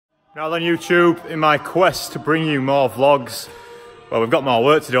Now then YouTube, in my quest to bring you more vlogs, well we've got more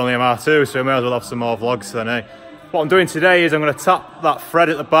work to do on the MR2, so we may as well have some more vlogs then, eh? What I'm doing today is I'm going to tap that thread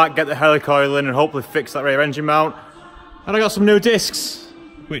at the back, get the helicoil in and hopefully fix that rear engine mount. And I got some new discs,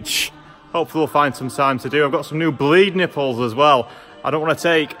 which hopefully we'll find some time to do. I've got some new bleed nipples as well. I don't want to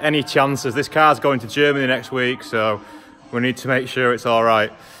take any chances. This car's going to Germany next week, so we need to make sure it's all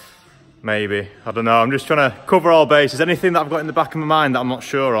right. Maybe, I don't know, I'm just trying to cover all bases. Anything that I've got in the back of my mind that I'm not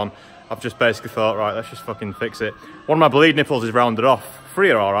sure on, I've just basically thought, right, let's just fucking fix it. One of my bleed nipples is rounded off.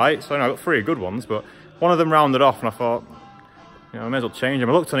 3 are all right, so I know I've got 3 good ones, but one of them rounded off and I thought, you know, I may as well change them.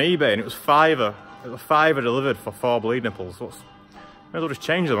 I looked on eBay and it was £5. It was £5 delivered for 4 bleed nipples. May as well just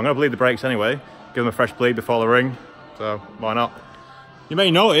change them. I'm going to bleed the brakes anyway, give them a fresh bleed before the ring, so why not? You may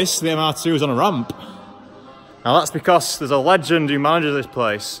notice the MR2 is on a ramp. Now that's because there's a legend who manages this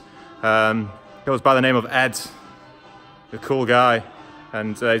place. Goes by the name of Ed, a cool guy,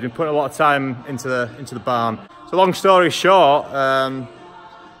 and he's been putting a lot of time into the barn. So long story short, yeah,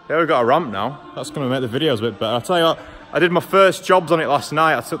 we've got a ramp now. That's going to make the videos a bit better. I'll tell you what, I did my first jobs on it last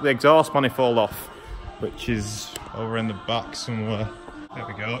night. I took the exhaust manifold off, which is over in the back somewhere. There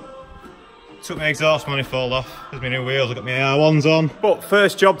we go. Took my exhaust manifold off. There's my new wheels. I've got my AR1s on. But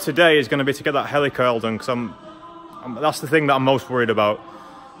first job today is going to be to get that helicoil done, because that's the thing that I'm most worried about.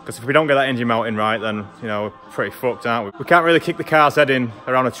 Because if we don't get that engine mount in right, then, you know, we're pretty fucked, aren't we? We can't really kick the car's head in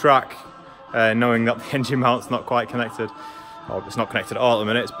around a track, knowing that the engine mount's not quite connected. Or it's not connected at all at the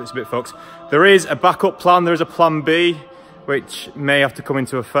minute, it's a bit fucked. There is a backup plan, there is a plan B, which may have to come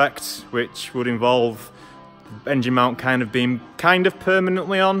into effect, which would involve the engine mount being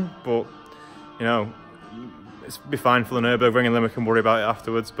permanently on, but, you know, it's be fine for the Nürburgring and then we can worry about it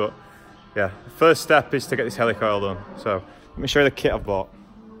afterwards. But yeah, the first step is to get this helicoil done. So let me show you the kit I've bought.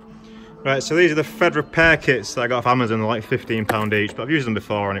 Right, so these are the Fed repair kits that I got off Amazon. They're like £15 each, but I've used them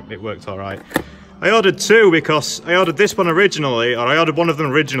before and it worked all right. I ordered 2 because I ordered this one originally, or I ordered one of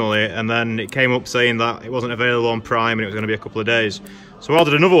them originally, and then it came up saying that it wasn't available on Prime and it was going to be a couple of days. So I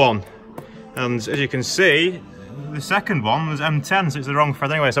ordered another one, and as you can see, the second one was M10, so it's the wrong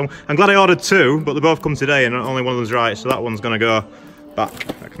thread anyway. So I'm glad I ordered 2, but they both come today and only one of them's right, so that one's going to go back.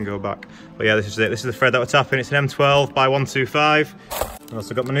 That can go back. But yeah, this is it. This is the thread that we're tapping. It's an M12 by 125. I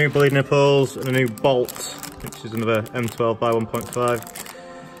also got my new bleed nipples and a new bolt, which is another M12 by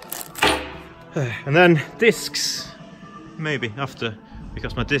 1.5. And then discs, maybe after,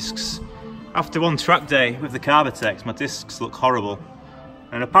 because my discs, after one track day with the Carbotex, my discs look horrible.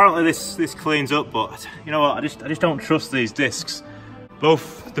 And apparently this cleans up, but you know what, I just don't trust these discs.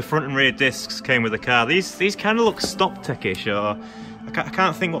 Both the front and rear discs came with the car. These kind of look stop tech-ish, or I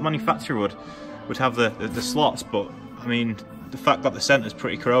can't think what manufacturer would have the slots, but I mean, the fact that the centre's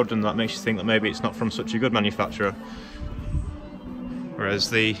pretty corroded and that makes you think that maybe it's not from such a good manufacturer. Whereas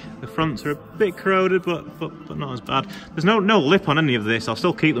the fronts are a bit corroded, but not as bad. There's no lip on any of this. I'll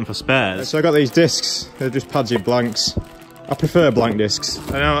still keep them for spares. So I got these discs. They're just pads with blanks. I prefer blank discs.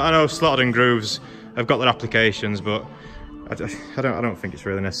 I know slotted and grooves have got their applications, but I don't think it's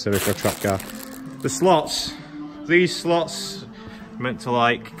really necessary for a track car. The slots, these slots are meant to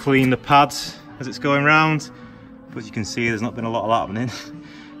like clean the pads as it's going round. But as you can see, there's not been a lot of that happening.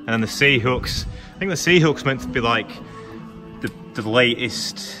 And then the C-hooks, I think the C-hook's meant to be like the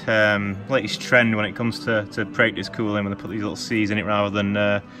latest trend when it comes to brake disc cooling, when they put these little C's in it rather than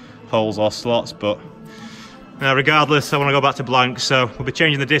holes or slots. But regardless, I want to go back to blanks, so we'll be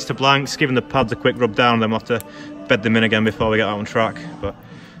changing the disc to blanks, giving the pads a quick rub down, then we'll have to bed them in again before we get out on track. But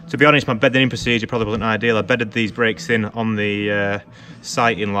to be honest, my bedding in procedure probably wasn't ideal. I bedded these brakes in on the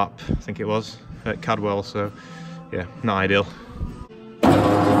sighting lap, I think it was, at Cadwell, so yeah, not ideal.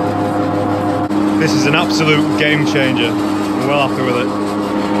 This is an absolute game changer. I'm well happy with it.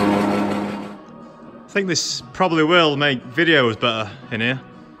 I think this probably will make videos better in here,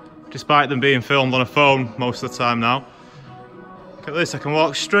 despite them being filmed on a phone most of the time now. Look at this, I can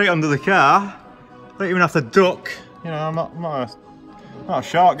walk straight under the car. I don't even have to duck. You know, I'm not a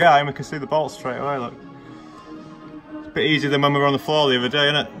short guy and we can see the bolts straight away, look. It's a bit easier than when we were on the floor the other day,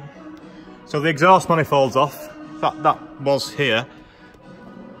 isn't it? So the exhaust manifold's off. That was here.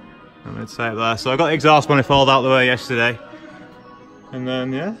 I'm going to say it there. So I got the exhaust manifold out of the way yesterday. And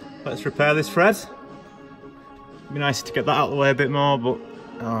then, yeah, let's repair this thread. It'd be nice to get that out of the way a bit more, but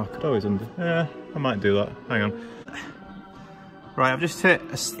oh, I could always undo. Yeah, I might do that. Hang on. Right, I've just hit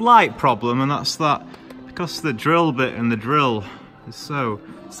a slight problem, and that's that because the drill bit and the drill is so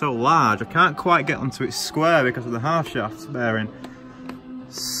large, I can't quite get onto it square because of the half shaft bearing.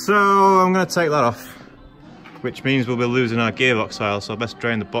 So I'm going to take that off, which means we'll be losing our gearbox oil, so I best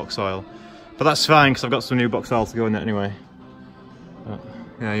drain the box oil. But that's fine because I've got some new box oil to go in there anyway.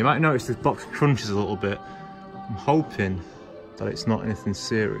 Yeah, you might notice this box crunches a little bit. I'm hoping that it's not anything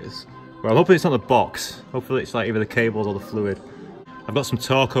serious. Well, I'm hoping it's not the box. Hopefully it's like either the cables or the fluid. I've got some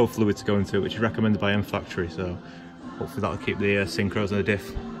Torco fluid to go into it, which is recommended by M Factory, so hopefully that'll keep the synchros and the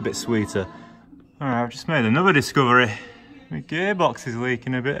diff a bit sweeter. Alright, I've just made another discovery. My gearbox is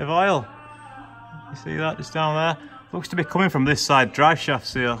leaking a bit of oil. You see that just down there? Looks to be coming from this side drive shaft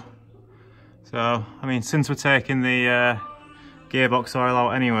seal. So, I mean, since we're taking the gearbox oil out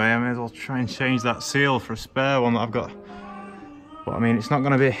anyway, I may as well try and change that seal for a spare one that I've got. But I mean, it's not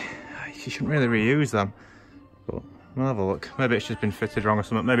going to be, you shouldn't really reuse them. But we'll have a look. Maybe it's just been fitted wrong or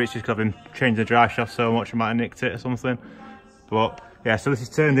something. Maybe it's just because I've been changing the drive shaft so much I might have nicked it or something. But yeah, so this is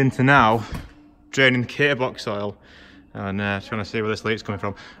turned into now draining the gearbox oil and trying to see where this leak's coming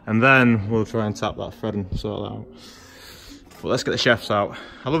from. And then we'll try and tap that thread and sort that out. But let's get the shafts out.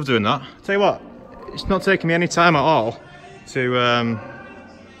 I love doing that. I'll tell you what, it's not taking me any time at all to,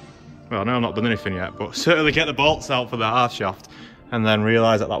 well, no, I've not done anything yet, but certainly get the bolts out for the half shaft and then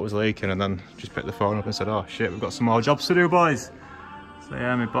realise that that was leaking and then just picked the phone up and said, oh shit, we've got some more jobs to do, boys. So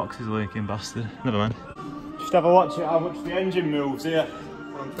yeah, my box is leaking, bastard. Never mind. Just have a watch at how much the engine moves here.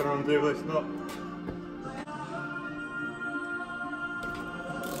 I'm trying to undo this, look.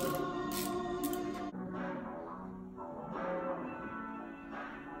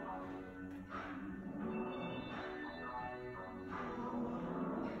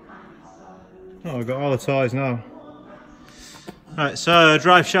 Oh, we've got all the toys now. Right, so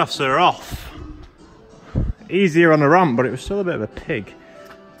drive shafts are off. Easier on the ramp, but it was still a bit of a pig.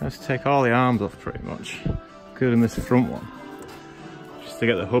 Let's take all the arms off pretty much, including this front one, just to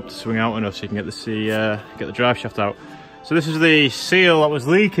get the hub to swing out enough so you can get the drive shaft out. So this is the seal that was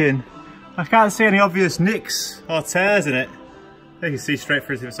leaking. I can't see any obvious nicks or tears in it. You can see straight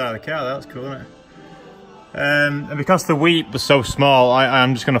through to the side of the car. That's cool, isn't it? And because the weep was so small,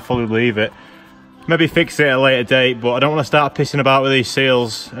 I'm just going to fully leave it. Maybe fix it at a later date, but I don't want to start pissing about with these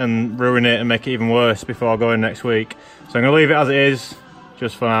seals and ruin it and make it even worse before I go in next week. So I'm going to leave it as it is,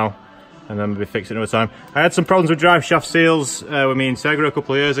 just for now, and then maybe fix it another time. I had some problems with drive shaft seals with me Integra a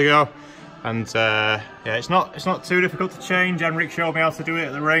couple of years ago, and yeah, it's not too difficult to change. Henrik showed me how to do it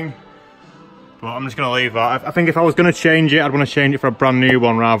at the ring, but I'm just going to leave that. I think if I was going to change it, I'd want to change it for a brand new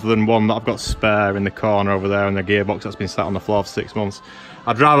one rather than one that I've got spare in the corner over there in the gearbox that's been sat on the floor for 6 months.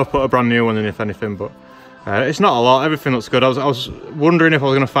 I'd rather put a brand new one in, if anything, but it's not a lot. Everything looks good. I was wondering if I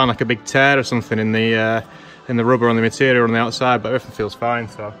was going to find like a big tear or something in the rubber on the material on the outside, but everything feels fine,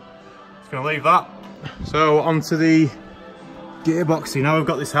 so just going to leave that. So onto the gearboxy. Now we've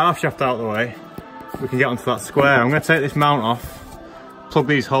got this half shaft out of the way, we can get onto that square. I'm going to take this mount off, plug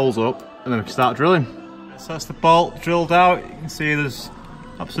these holes up, and then we can start drilling. So that's the bolt drilled out. You can see there's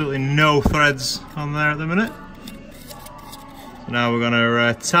absolutely no threads on there at the minute. Now we're going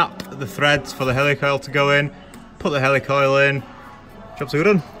to tap the threads for the helicoil to go in, put the helicoil in, jobs are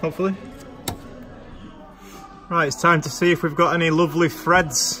done, hopefully. Right, it's time to see if we've got any lovely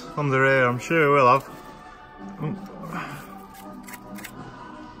threads under here. I'm sure we'll have.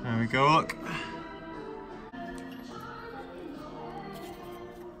 There we go, look.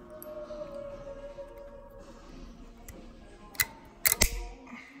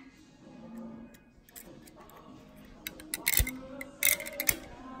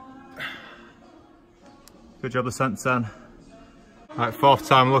 Good job the scent's on. Right, 4th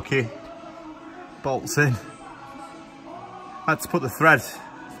time lucky. Bolts in. I had to put the thread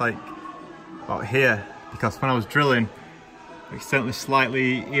like about here because when I was drilling, I accidentally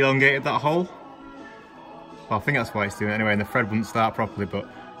slightly elongated that hole. Well, I think that's why it's doing it anyway, and the thread wouldn't start properly, but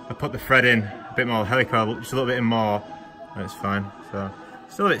I put the thread in a bit more, the helicoil just a little bit more, and it's fine. So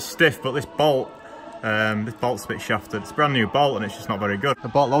still a bit stiff, but this bolt's a bit shafted. It's a brand new bolt and it's just not very good. I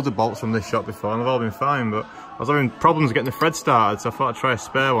bought loads of bolts from this shop before and they've all been fine, but I was having problems getting the thread started, so I thought I'd try a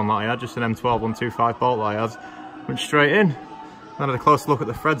spare one that I had, just an M12 125 bolt that I had. Went straight in. Then I had a close look at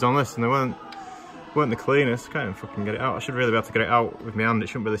the threads on this and they weren't the cleanest. Can't even fucking get it out. I should really be able to get it out with my hand. It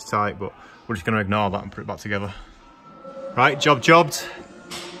shouldn't be this tight, but we're just going to ignore that and put it back together. Right, jobbed.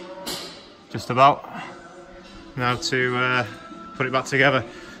 Just about. Now to put it back together.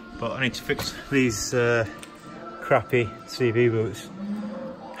 But I need to fix these crappy CV boots.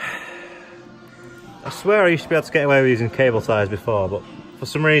 I swear I used to be able to get away with using cable ties before, but for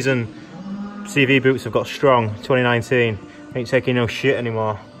some reason CV boots have got strong. 2019 ain't taking no shit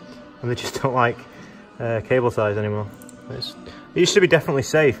anymore, and they just don't like cable ties anymore. It used to be definitely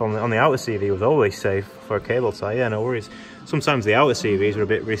safe on the outer CV. It was always safe for a cable tie. Yeah, no worries. Sometimes the outer CVs were a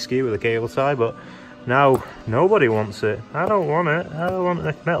bit risky with a cable tie, but now nobody wants it. I don't want it. I want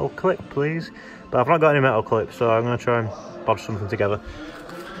a metal clip, please. But I've not got any metal clips, so I'm going to try and bodge something together.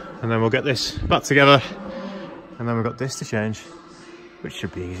 and then we'll get this back together, and then we've got this to change, which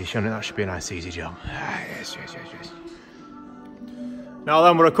should be easy, shouldn't it? That should be a nice easy job. Yes. Now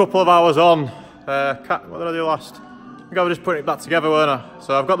then, we're a couple of hours on. What did I do last? I think I was just putting it back together, weren't I?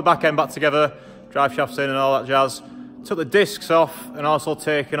 So I've got the back end back together, drive shafts in and all that jazz. Took the discs off and also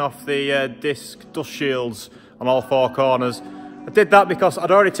taken off the disc dust shields on all four corners. I did that because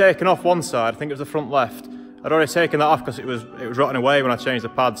I'd already taken off one side, I think it was the front left. I'd already taken that off because it was rotting away when I changed the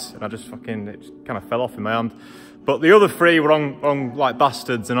pads, and I just it kind of fell off in my hand. But the other three were on like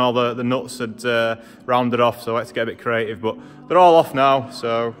bastards, and all the nuts had rounded off, so I had to get a bit creative. But they're all off now,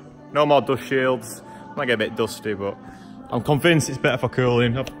 so no more dust shields. Might get a bit dusty, but I'm convinced it's better for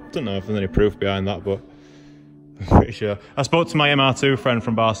cooling. I don't know if there's any proof behind that, but I'm pretty sure. I spoke to my MR2 friend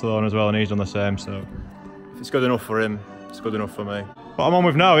from Barcelona as well, and he's done the same, so if it's good enough for him, it's good enough for me. What I'm on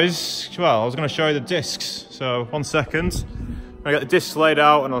with now is, well, I was going to show you the discs. So 1 second. I get the discs laid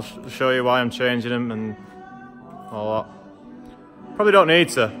out and I'll show you why I'm changing them and all that. Probably don't need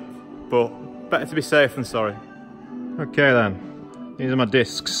to, but better to be safe than sorry. Okay then, these are my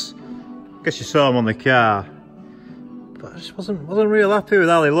discs. Guess you saw them on the car, but I just wasn't real happy with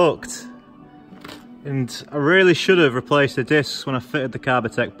how they looked. And I really should have replaced the discs when I fitted the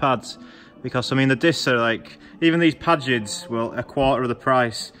Carbotech pads, because I mean the discs are like, even these pads will a quarter of the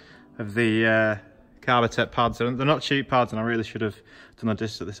price of the Carbotech pads. They're not cheap pads, and I really should have done the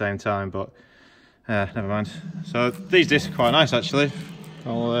discs at the same time, but never mind. So these discs are quite nice actually.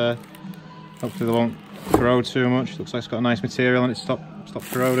 I'll hopefully they won't corrode too much. Looks like it's got a nice material and it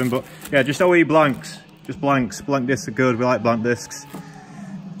stopped corroding. But yeah, just OE blanks, just blanks. Blank discs are good. We like blank discs.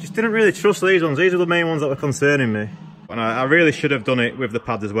 Just didn't really trust these ones. These are the main ones that were concerning me. And I really should have done it with the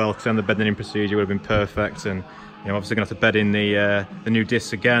pads as well, because then the bedding in procedure would have been perfect. And you know, obviously going to have to bed in the new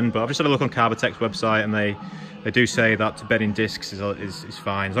discs again. But I've just had a look on Carbotech's website, and they do say that to bed in discs is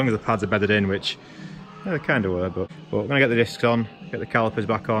fine, as long as the pads are bedded in, which they kind of were. But we're going to get the discs on, get the calipers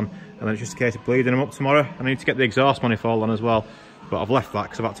back on, and then it's just a case of bleeding them up tomorrow. I need to get the exhaust manifold on as well, but I've left that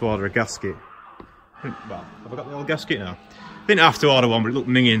because I've had to order a gasket. Well, have I got the old gasket now? I didn't have to order one, but it looked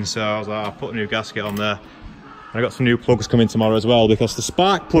minging, so I was like, I'll put a new gasket on there. And I got some new plugs coming tomorrow as well, because the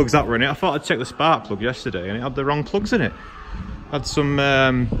spark plugs that were in it, I thought I'd check the spark plug yesterday and it had the wrong plugs in it. I had some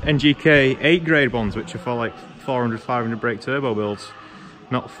NGK 8 grade ones, which are for like 400, 500 brake turbo builds,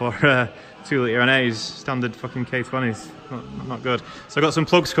 not for 2 litre NAs, standard fucking K20s, not good. So I got some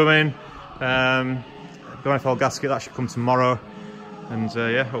plugs coming, the manifold gasket, that should come tomorrow, and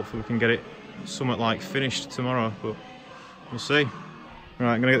yeah, hopefully we can get it somewhat like finished tomorrow, but we'll see.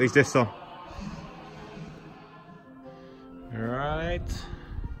 Right, I'm gonna get these discs on. Right,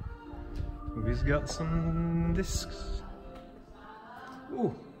 we've got some discs.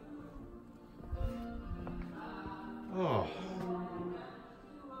 Ooh. Oh.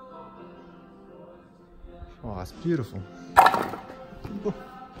 Oh, that's beautiful. Ooh.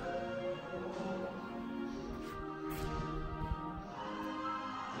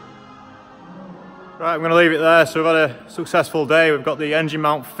 Right, I'm going to leave it there. So we've had a successful day. We've got the engine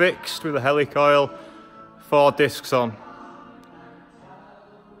mount fixed with the helicoil, 4 discs on.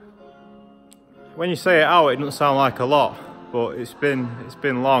 When you say it out, it doesn't sound like a lot, but it's been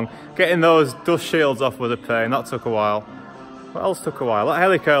long. Getting those dust shields off was a pain. That took a while. What else took a while? That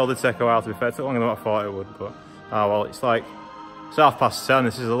helicoil did take a while, to be fair. It took longer than I thought it would, but oh well. It's 10:30.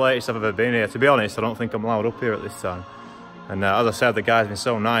 This is the latest I've ever been here. To be honest, I don't think I'm allowed up here at this time. And as I said, the guy's been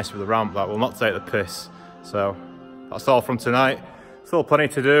so nice with the ramp that will not take the piss. So that's all from tonight. Still plenty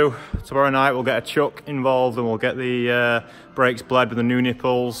to do. Tomorrow night we'll get a chuck involved, and we'll get the brakes bled with the new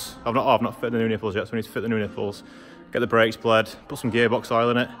nipples. I've not fitted the new nipples yet, so we need to fit the new nipples. Get the brakes bled, put some gearbox oil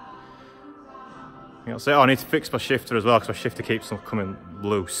in it. I need to fix my shifter as well, because my shifter keeps coming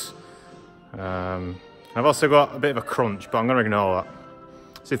loose. I've also got a bit of a crunch, but I'm going to ignore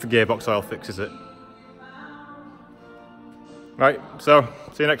that. See if the gearbox oil fixes it. Right, so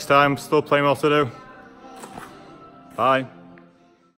see you next time. Still plenty more to do. Bye.